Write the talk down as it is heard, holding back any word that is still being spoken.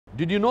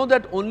Did you know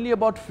that only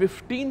about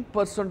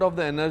 15% of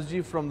the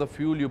energy from the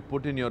fuel you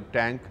put in your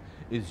tank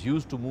is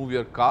used to move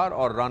your car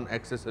or run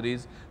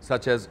accessories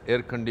such as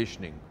air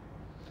conditioning?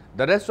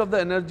 The rest of the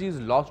energy is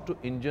lost to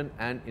engine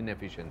and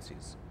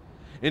inefficiencies.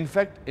 In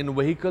fact, in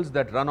vehicles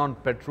that run on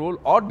petrol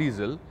or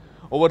diesel,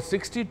 over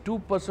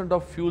 62%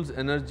 of fuel's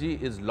energy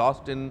is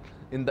lost in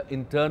the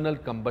internal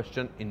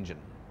combustion engine.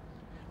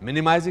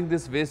 Minimizing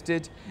this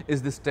wastage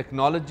is this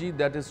technology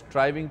that is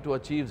striving to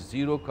achieve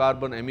zero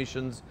carbon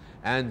emissions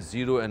and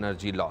zero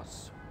energy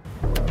loss.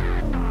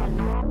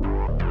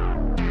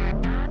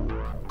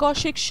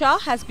 Kaushik Shah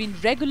has been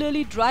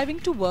regularly driving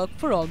to work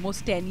for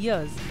almost 10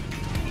 years.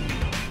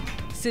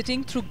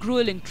 Sitting through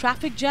grueling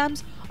traffic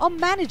jams or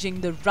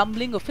managing the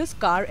rumbling of his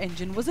car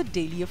engine was a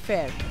daily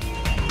affair.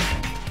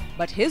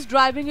 But his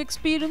driving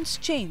experience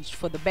changed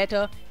for the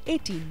better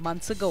 18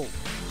 months ago.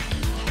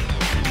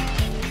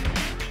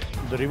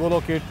 The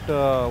Revolo kit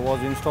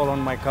was installed on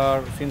my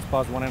car since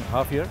past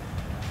 1.5 years,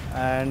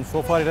 and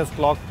so far it has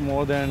clocked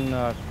more than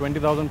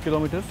 20,000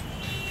 kilometers,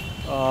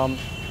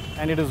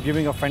 and it is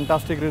giving a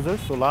fantastic result.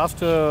 So last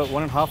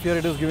 1.5 years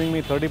it is giving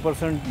me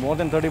more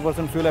than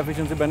 30% fuel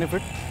efficiency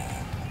benefit,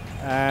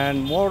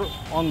 and more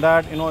on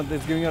that,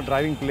 it's giving a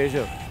driving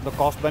pleasure. The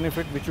cost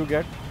benefit which you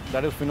get,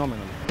 that is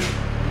phenomenal.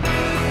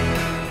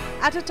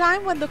 At a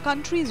time when the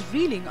country is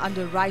reeling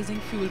under rising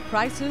fuel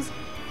prices,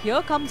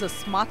 here comes a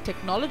smart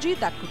technology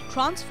that could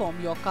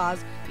transform your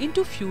cars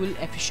into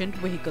fuel-efficient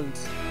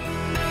vehicles.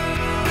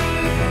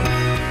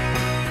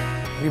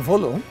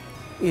 Revolo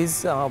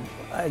is,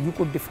 you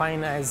could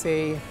define as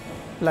a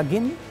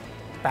plug-in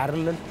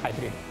parallel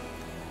hybrid.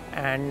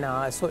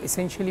 And so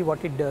essentially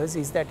what it does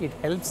is that it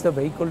helps the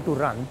vehicle to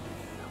run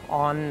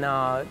on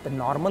the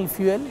normal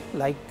fuel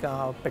like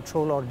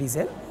petrol or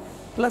diesel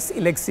plus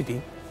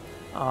electricity.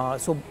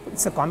 So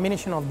it's a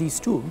combination of these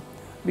two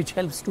which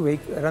helps to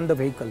run the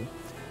vehicle.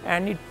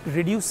 And it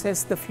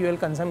reduces the fuel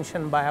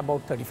consumption by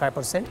about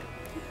 35%.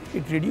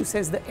 It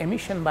reduces the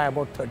emission by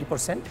about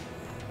 30%,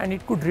 and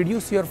it could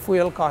reduce your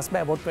fuel cost by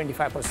about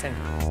 25%.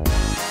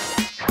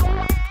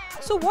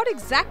 So what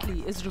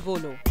exactly is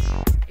Revolo?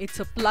 It's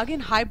a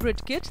plug-in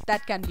hybrid kit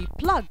that can be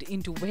plugged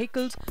into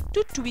vehicles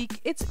to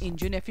tweak its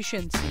engine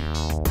efficiency.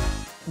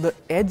 The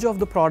edge of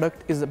the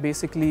product is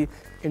basically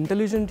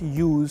intelligent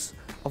use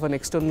of an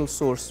external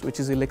source, which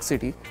is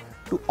electricity,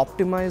 to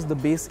optimize the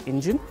base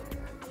engine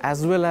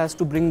as well as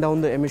to bring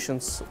down the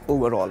emissions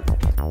overall.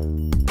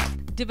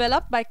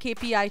 Developed by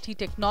KPIT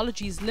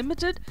Technologies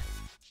Limited,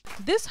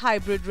 this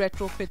hybrid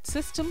retrofit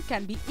system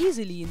can be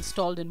easily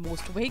installed in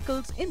most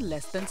vehicles in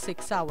less than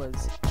 6 hours.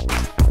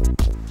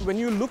 When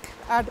you look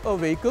at a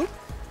vehicle,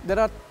 there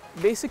are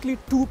basically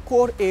two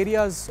core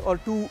areas or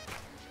two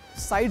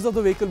sides of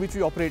the vehicle which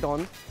we operate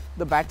on.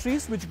 The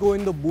batteries which go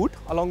in the boot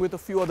along with a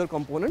few other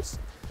components,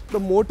 the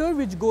motor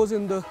which goes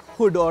in the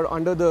hood or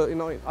under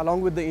the,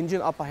 along with the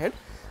engine up ahead,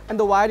 and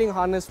the wiring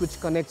harness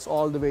which connects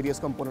all the various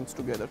components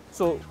together.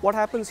 So what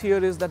happens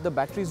here is that the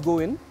batteries go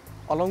in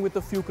along with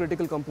a few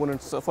critical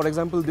components. So for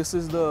example, this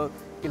is the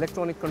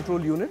electronic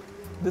control unit.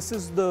 This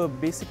is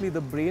basically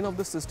the brain of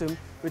the system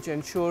which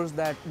ensures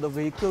that the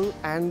vehicle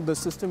and the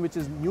system which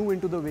is new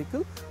into the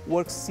vehicle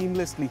works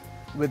seamlessly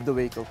with the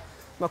vehicle.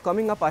 Now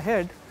coming up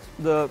ahead,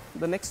 the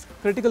next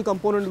critical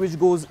component which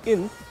goes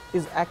in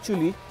is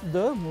actually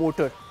the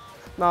motor.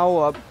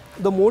 Now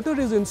the motor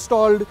is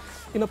installed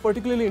in a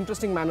particularly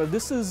interesting manner.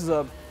 This is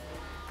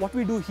what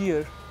we do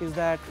here is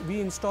that we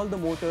install the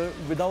motor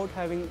without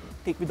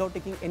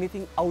taking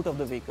anything out of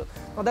the vehicle.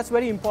 Now that's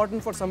very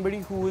important for somebody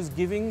who is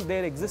giving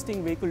their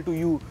existing vehicle to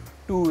you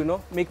to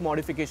make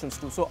modifications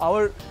to.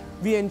 So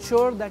we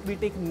ensure that we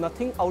take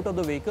nothing out of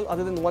the vehicle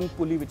other than one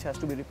pulley which has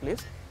to be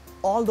replaced.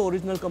 All the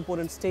original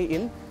components stay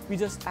in, we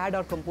just add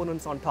our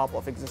components on top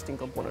of existing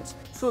components.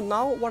 So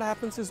now what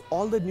happens is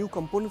all the new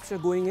components that are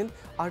going in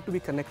are to be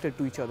connected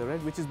to each other, right?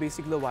 Which is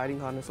basically the wiring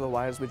harness or the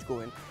wires which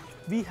go in.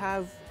 We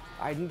have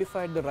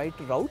identified the right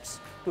routes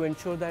to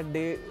ensure that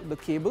the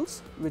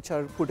cables which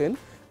are put in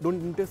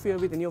don't interfere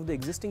with any of the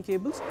existing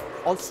cables,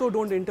 also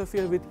don't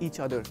interfere with each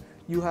other.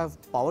 You have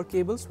power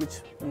cables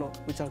which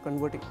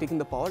are taking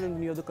the power, and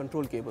then you have the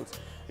control cables.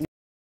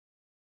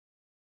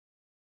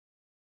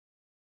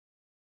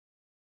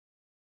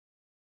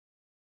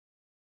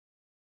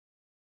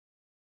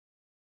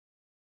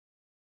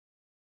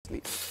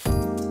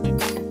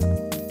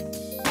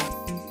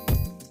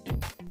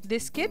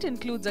 This kit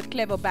includes a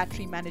clever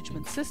battery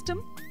management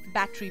system,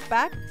 battery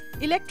pack,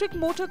 electric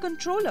motor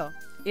controller,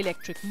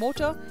 electric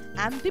motor,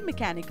 and the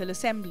mechanical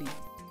assembly.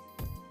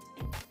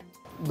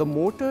 The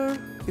motor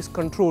is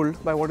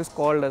controlled by what is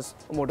called as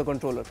a motor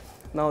controller.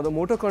 Now the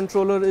motor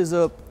controller is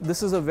a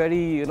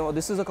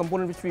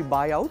component which we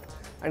buy out,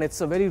 and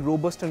it's a very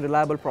robust and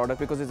reliable product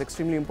because it's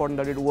extremely important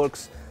that it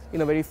works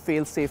in a very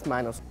fail-safe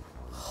manner.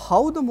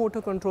 How the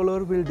motor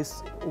controller will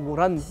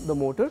run the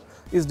motor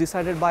is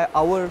decided by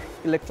our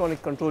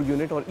electronic control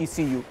unit or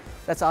ECU.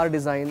 That's our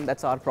design,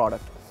 that's our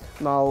product.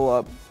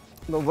 Now,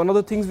 one of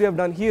the things we have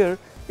done here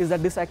is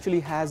that this actually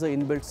has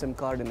an inbuilt SIM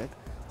card in it.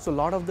 So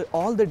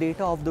all the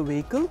data of the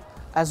vehicle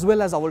as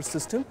well as our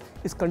system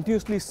is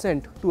continuously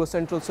sent to a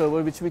central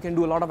server, which we can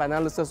do a lot of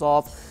analysis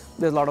of.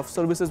 There's a lot of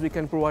services we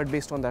can provide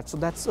based on that. So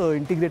that's an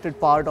integrated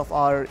part of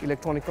our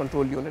electronic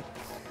control unit.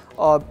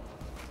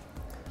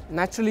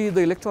 Naturally,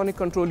 the electronic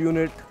control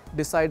unit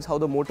decides how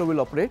the motor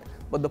will operate,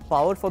 but the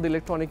power for the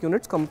electronic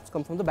units comes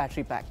from the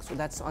battery pack. So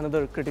that's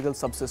another critical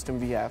subsystem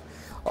we have.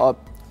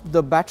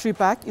 The battery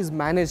pack is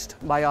managed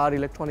by our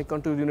electronic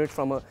control unit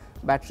from a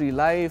battery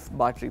life,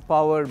 battery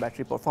power,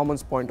 battery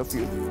performance point of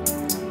view.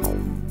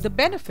 The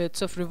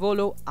benefits of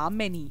Revolo are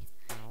many.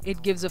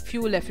 It gives a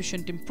fuel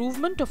efficient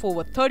improvement of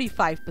over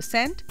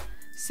 35%,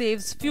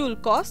 saves fuel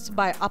costs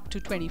by up to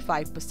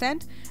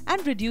 25%,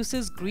 and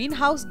reduces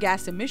greenhouse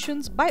gas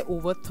emissions by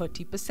over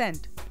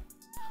 30%.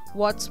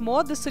 What's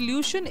more, the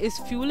solution is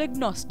fuel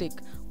agnostic,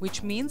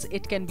 which means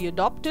it can be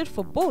adopted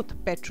for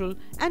both petrol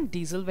and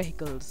diesel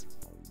vehicles.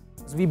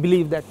 We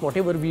believe that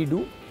whatever we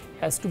do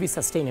has to be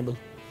sustainable.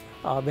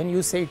 When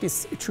you say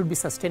it should be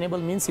sustainable,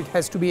 means it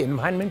has to be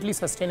environmentally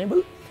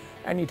sustainable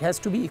and it has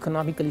to be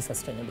economically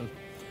sustainable.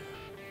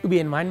 To be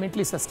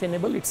environmentally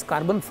sustainable, its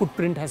carbon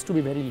footprint has to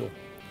be very low.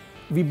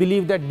 We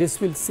believe that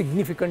this will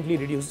significantly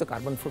reduce the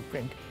carbon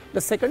footprint.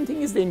 The second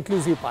thing is the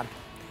inclusive part.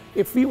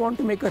 If we want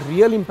to make a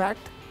real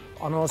impact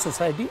on our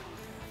society,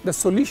 the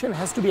solution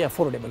has to be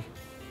affordable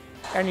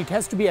and it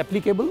has to be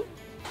applicable.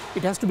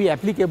 It has to be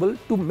applicable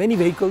to many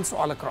vehicles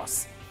all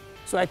across.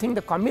 So I think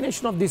the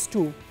combination of these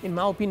two, in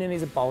my opinion,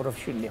 is the power of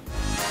Shunya.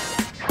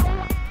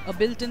 A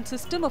built-in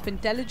system of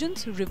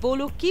intelligence,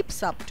 Revolo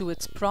keeps up to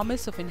its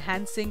promise of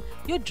enhancing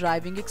your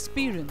driving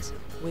experience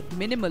with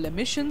minimal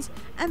emissions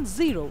and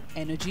zero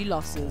energy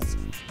losses.